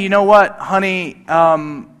 hey, you know what, honey,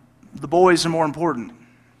 the boys are more important.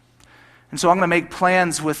 And so I'm going to make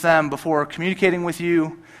plans with them before communicating with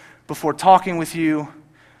you, before talking with you,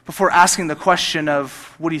 before asking the question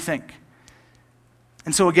of, what do you think?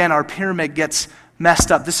 And so again, our pyramid gets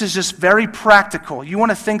messed up. This is just very practical. You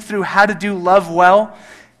want to think through how to do love well?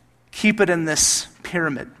 Keep it in this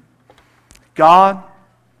pyramid. God,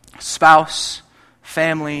 spouse,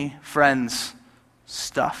 family, friends,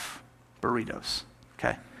 stuff, burritos.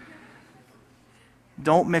 Okay?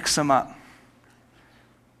 Don't mix them up.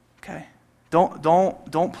 Okay?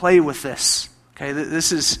 Don't play with this. Okay?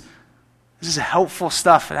 This is helpful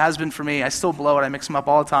stuff. It has been for me. I still blow it. I mix them up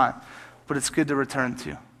all the time. But it's good to return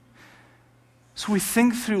to. So we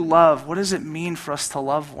think through love. What does it mean for us to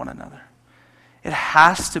love one another? It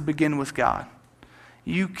has to begin with God.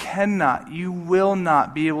 You will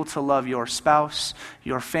not be able to love your spouse,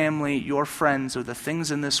 your family, your friends, or the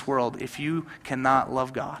things in this world if you cannot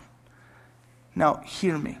love God. Now,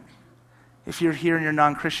 hear me. If you're here and you're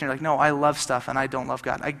non-Christian, you're like, no, I love stuff and I don't love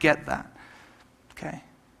God. I get that. Okay?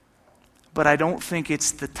 But I don't think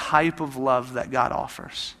it's the type of love that God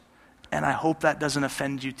offers. And I hope that doesn't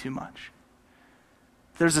offend you too much.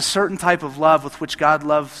 There's a certain type of love with which God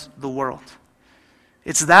loves the world.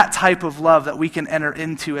 It's that type of love that we can enter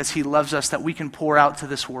into as He loves us, that we can pour out to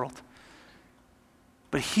this world.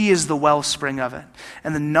 But He is the wellspring of it.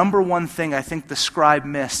 And the number one thing I think the scribe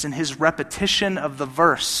missed in his repetition of the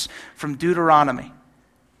verse from Deuteronomy,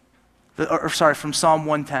 from Psalm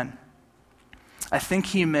 110, I think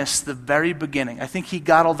he missed the very beginning. I think he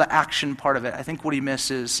got all the action part of it. I think what he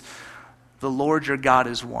missed is, the Lord your God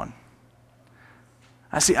is one.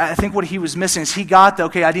 I think what he was missing is he got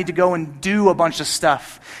okay, I need to go and do a bunch of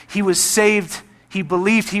stuff. He was saved, he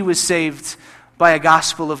believed he was saved by a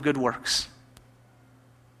gospel of good works.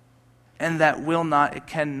 And that it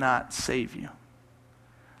cannot save you.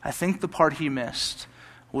 I think the part he missed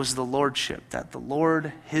was the lordship, that the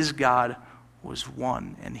Lord, his God, was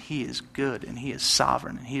one, and he is good, and he is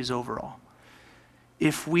sovereign, and he is over all.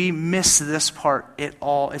 If we miss this part, it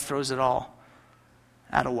throws it all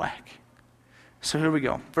out of whack. So here we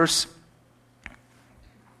go. Verse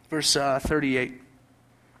 38.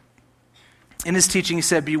 In his teaching, he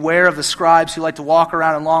said, "Beware of the scribes who like to walk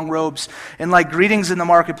around in long robes and like greetings in the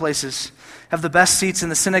marketplaces, have the best seats in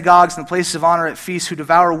the synagogues and the places of honor at feasts, who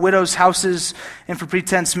devour widows' houses and for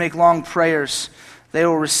pretense make long prayers. They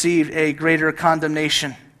will receive a greater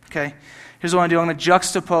condemnation." Okay? Here's what I'm going to do. I'm going to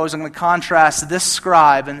juxtapose, I'm going to contrast this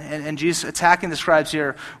scribe, and Jesus attacking the scribes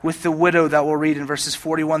here, with the widow that we'll read in verses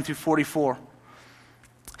 41 through 44.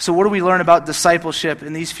 So what do we learn about discipleship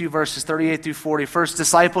in these few verses, 38 through 40? First,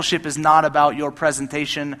 discipleship is not about your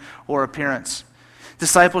presentation or appearance.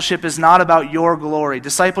 Discipleship is not about your glory.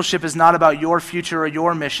 Discipleship is not about your future or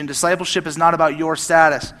your mission. Discipleship is not about your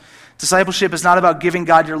status. Discipleship is not about giving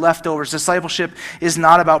God your leftovers. Discipleship is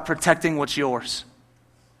not about protecting what's yours.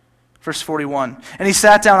 Verse 41, "And he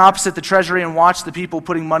sat down opposite the treasury and watched the people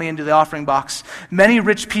putting money into the offering box. Many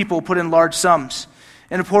rich people put in large sums.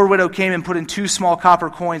 And a poor widow came and put in 2 small copper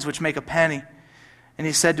coins, which make a penny. And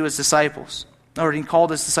he said to his disciples," or he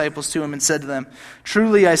called his disciples to him and said to them,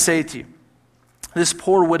 "Truly I say to you, this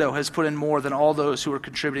poor widow has put in more than all those who are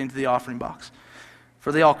contributing to the offering box.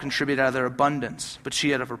 For they all contribute out of their abundance, but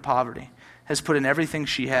she out of her poverty has put in everything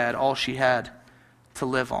she had, all she had to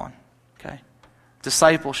live on." Okay?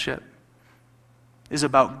 Discipleship is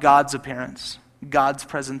about God's appearance, God's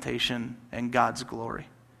presentation, and God's glory.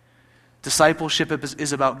 Discipleship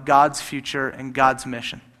is about God's future and God's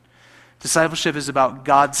mission. Discipleship is about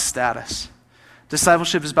God's status.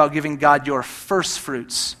 Discipleship is about giving God your first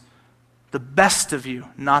fruits, the best of you,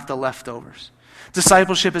 not the leftovers.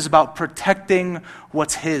 Discipleship is about protecting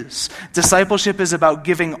what's his. Discipleship is about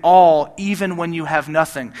giving all, even when you have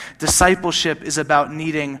nothing. Discipleship is about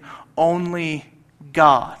needing only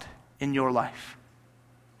God in your life.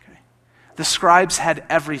 Okay. The scribes had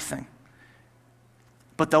everything,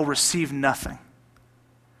 but they'll receive nothing.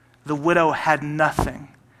 The widow had nothing,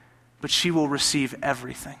 but she will receive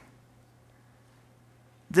everything.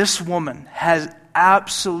 This woman has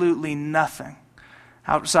absolutely nothing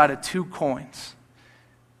outside of 2 coins.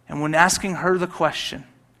 And when asking her the question,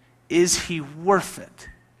 is he worth it?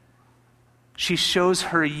 She shows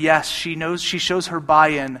her yes. She shows her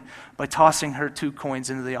buy-in by tossing her 2 coins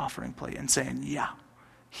into the offering plate and saying, yeah,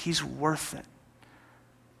 he's worth it.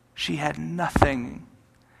 She had nothing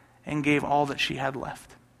and gave all that she had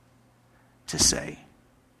left to say,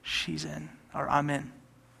 she's in, or I'm in,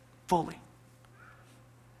 fully.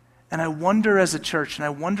 And I wonder as a church, and I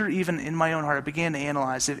wonder even in my own heart, I began to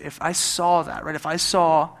analyze if I saw that, right? If I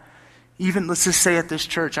saw, even let's just say at this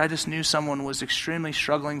church, I just knew someone was extremely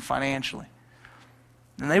struggling financially.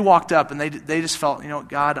 And they walked up and they just felt,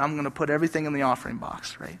 God, I'm going to put everything in the offering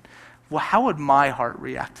box, right? Well, how would my heart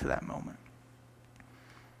react to that moment?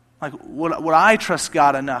 Like, would I trust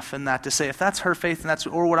God enough in that to say, if that's her faith,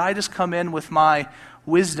 or would I just come in with my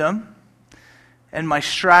wisdom and my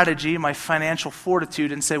strategy, my financial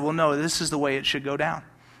fortitude, and say, well, no, this is the way it should go down.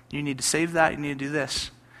 You need to save that, you need to do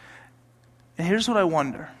this. And here's what I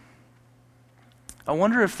wonder. I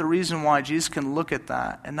wonder if the reason why Jesus can look at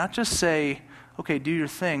that and not just say, okay, do your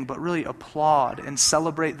thing, but really applaud and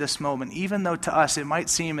celebrate this moment, even though to us it might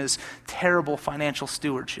seem as terrible financial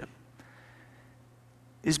stewardship,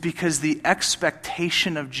 is because the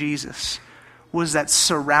expectation of Jesus was that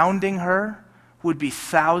surrounding her would be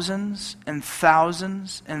thousands and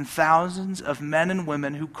thousands and thousands of men and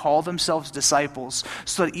women who call themselves disciples,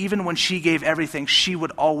 so that even when she gave everything, she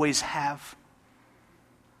would always have.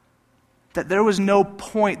 That there was no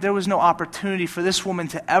point, there was no opportunity for this woman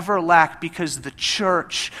to ever lack, because the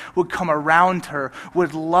church would come around her,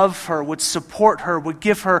 would love her, would support her, would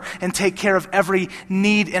give her and take care of every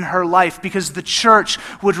need in her life, because the church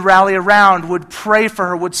would rally around, would pray for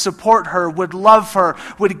her, would support her, would love her,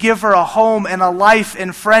 would give her a home and a life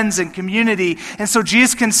and friends and community. And so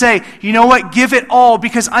Jesus can say, you know what, give it all,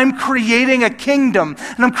 because I'm creating a kingdom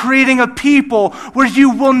and I'm creating a people where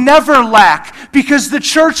you will never lack, because the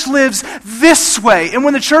church lives this way. And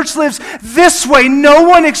when the church lives this way, no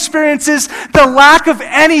one experiences the lack of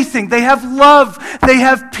anything. They have love, they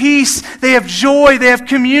have peace, they have joy, they have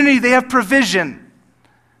community, they have provision.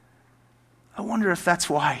 I wonder if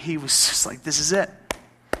that's why he was just like, this is it.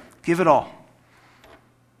 Give it all.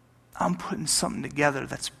 I'm putting something together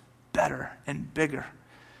that's better and bigger.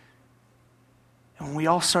 And when we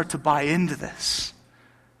all start to buy into this,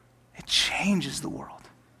 it changes the world.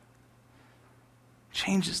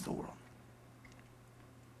 Changes the world.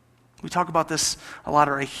 We talk about this a lot,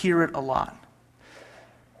 or I hear it a lot.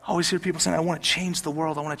 I always hear people saying, I want to change the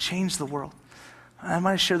world. I want to change the world. I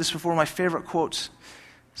might have shared this before. My favorite quotes.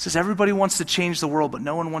 It says, everybody wants to change the world, but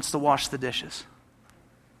no one wants to wash the dishes.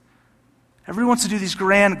 Everybody wants to do these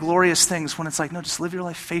grand, glorious things when it's like, no, just live your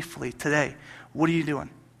life faithfully today. What are you doing?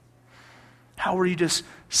 How are you just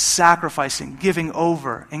sacrificing, giving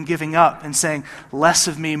over, and giving up, and saying, less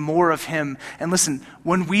of me, more of him? And listen,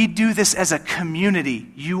 when we do this as a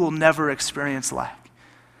community, you will never experience lack.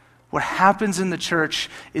 What happens in the church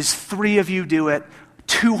is 3 of you do it,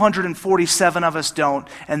 247 of us don't,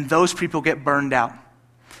 and those people get burned out.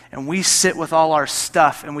 And we sit with all our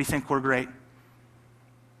stuff and we think we're great.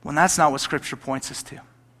 When that's not what Scripture points us to.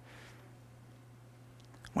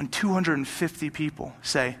 When 250 people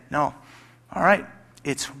say, no, all right,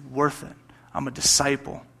 it's worth it. I'm a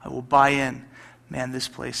disciple. I will buy in. Man, this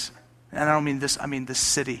place, and I don't mean this, I mean this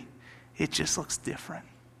city, it just looks different.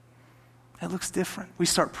 It looks different. We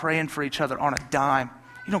start praying for each other on a dime.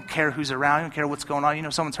 You don't care who's around. You don't care what's going on. You know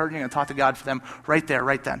someone's hurting, you're going to talk to God for them right there,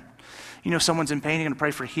 right then. You know someone's in pain, you're going to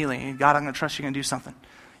pray for healing. And God, I'm going to trust you're going to do something.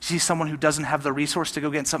 You see someone who doesn't have the resource to go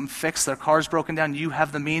get something fixed, their car's broken down, you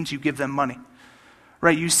have the means, you give them money.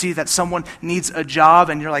 Right? You see that someone needs a job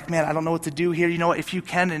and you're like, man, I don't know what to do here. You know what? If you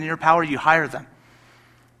can, in your power, you hire them.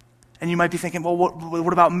 And you might be thinking, well,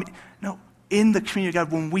 what about me? No, in the community of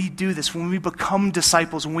God, when we do this, when we become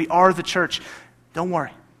disciples, when we are the church, don't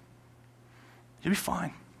worry. You'll be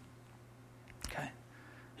fine. Okay?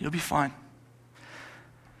 You'll be fine.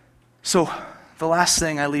 So, the last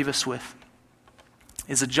thing I leave us with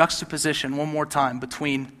is a juxtaposition, one more time,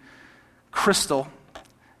 between Crystal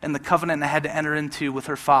and the covenant I had to enter into with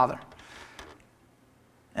her father,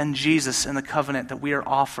 and Jesus and the covenant that we are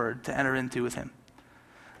offered to enter into with him.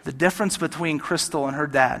 The difference between Crystal and her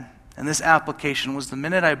dad, and this application, was the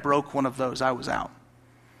minute I broke one of those, I was out.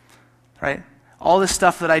 Right? All this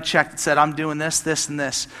stuff that I checked that said, I'm doing this, this, and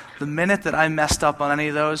this. The minute that I messed up on any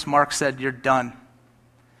of those, Mark said, you're done.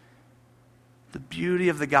 The beauty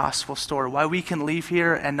of the gospel story, why we can leave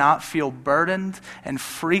here and not feel burdened and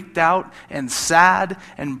freaked out and sad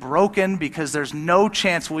and broken because there's no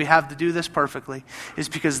chance we have to do this perfectly, is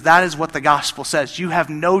because that is what the gospel says. You have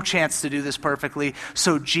no chance to do this perfectly,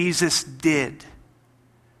 so Jesus did.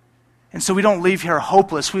 And so we don't leave here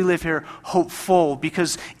hopeless, we live here hopeful,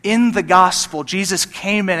 because in the gospel, Jesus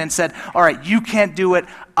came in and said, all right, you can't do it,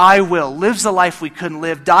 I will. Lives the life we couldn't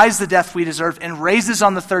live, dies the death we deserve, and raises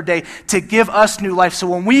on the third day to give us new life. So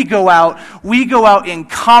when we go out in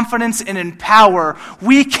confidence and in power.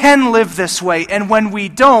 We can live this way. And when we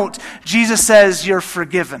don't, Jesus says, you're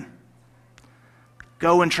forgiven.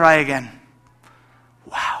 Go and try again.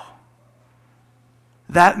 Wow.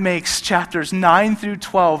 That makes chapters 9 through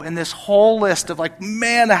 12 and this whole list of like,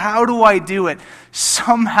 man, how do I do it?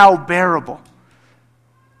 Somehow bearable.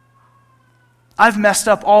 I've messed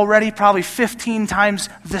up already probably 15 times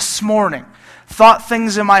this morning. Thought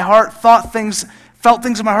things in my heart, felt things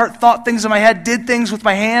in my heart, thought things in my head, did things with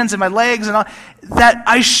my hands and my legs and all, that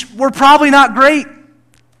were probably not great.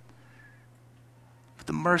 But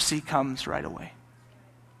the mercy comes right away.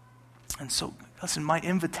 And so, listen, my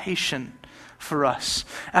invitation for us,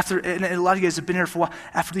 after, and a lot of you guys have been here for a while,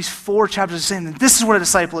 after these 4 chapters of saying, this is what a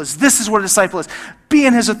disciple is, this is what a disciple is, be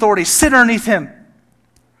in his authority, sit underneath him.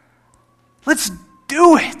 Let's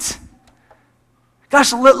do it.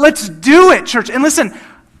 Gosh, let's do it, church. And listen,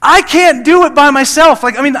 I can't do it by myself.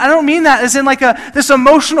 I don't mean that as in like this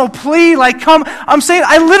emotional plea, like come, I'm saying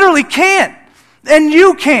I literally can't, and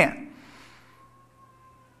you can't.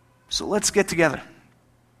 So let's get together.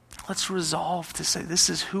 Let's resolve to say this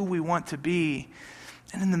is who we want to be.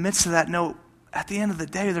 And in the midst of that, no, at the end of the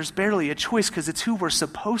day, there's barely a choice because it's who we're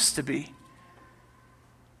supposed to be.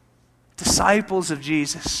 Disciples of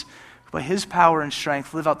Jesus, who by his power and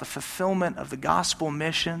strength live out the fulfillment of the gospel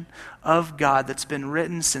mission of God that's been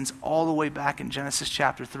written since all the way back in Genesis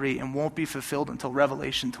chapter 3 and won't be fulfilled until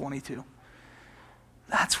Revelation 22.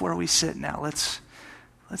 That's where we sit now. Let's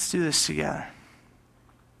do this together.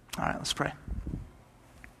 All right, let's pray.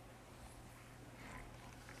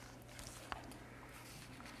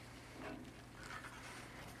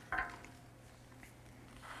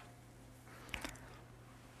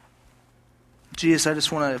 Jesus, I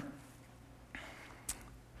just want to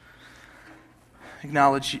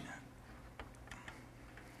acknowledge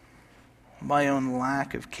my own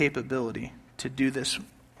lack of capability to do this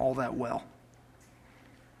all that well.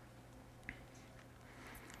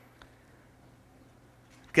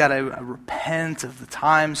 God, I repent of the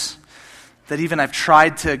times that even I've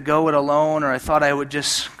tried to go it alone, or I thought I would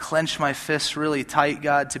just clench my fists really tight,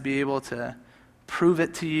 God, to be able to prove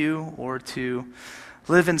it to you or to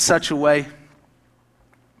live in such a way,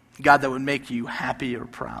 God, that would make you happy or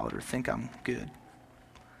proud or think I'm good.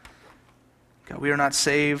 God, we are not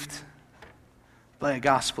saved by a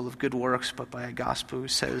gospel of good works, but by a gospel who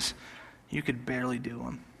says you could barely do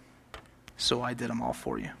them, so I did them all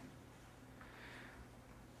for you.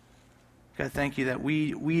 God, thank you that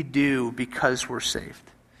we do because we're saved.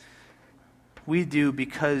 We do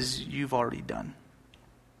because you've already done.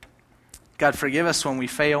 God, forgive us when we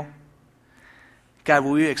fail. God,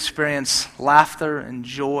 will we experience laughter and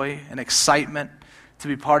joy and excitement to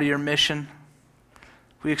be part of your mission?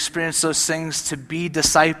 We experience those things to be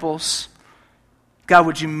disciples. God,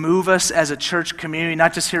 would you move us as a church community,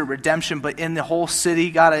 not just here at Redemption, but in the whole city?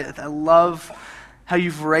 God, I love how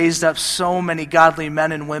you've raised up so many godly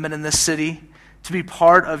men and women in this city to be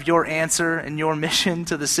part of your answer and your mission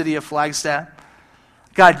to the city of Flagstaff.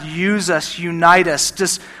 God, use us, unite us.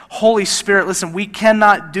 Just Holy Spirit, listen, we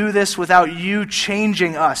cannot do this without you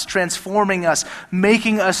changing us, transforming us,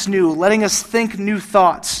 making us new, letting us think new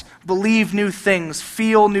thoughts, believe new things,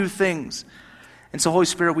 feel new things. And so, Holy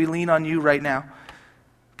Spirit, we lean on you right now,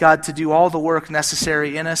 God, to do all the work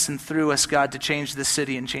necessary in us and through us, God, to change this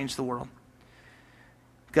city and change the world.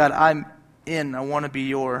 God, I want to be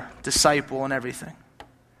your disciple in everything.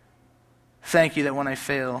 Thank you that when I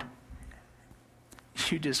fail,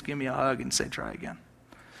 you just give me a hug and say, try again.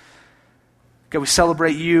 God, we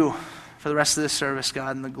celebrate you for the rest of this service,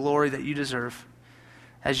 God, and the glory that you deserve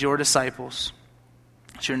as your disciples.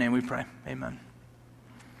 It's your name we pray. Amen.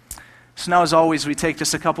 So now, as always, we take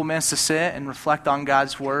just a couple minutes to sit and reflect on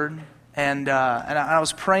God's word. And I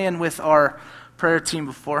was praying with our prayer team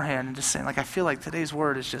beforehand and just saying, I feel like today's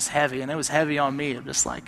word is just heavy. And it was heavy on me. I'm just like,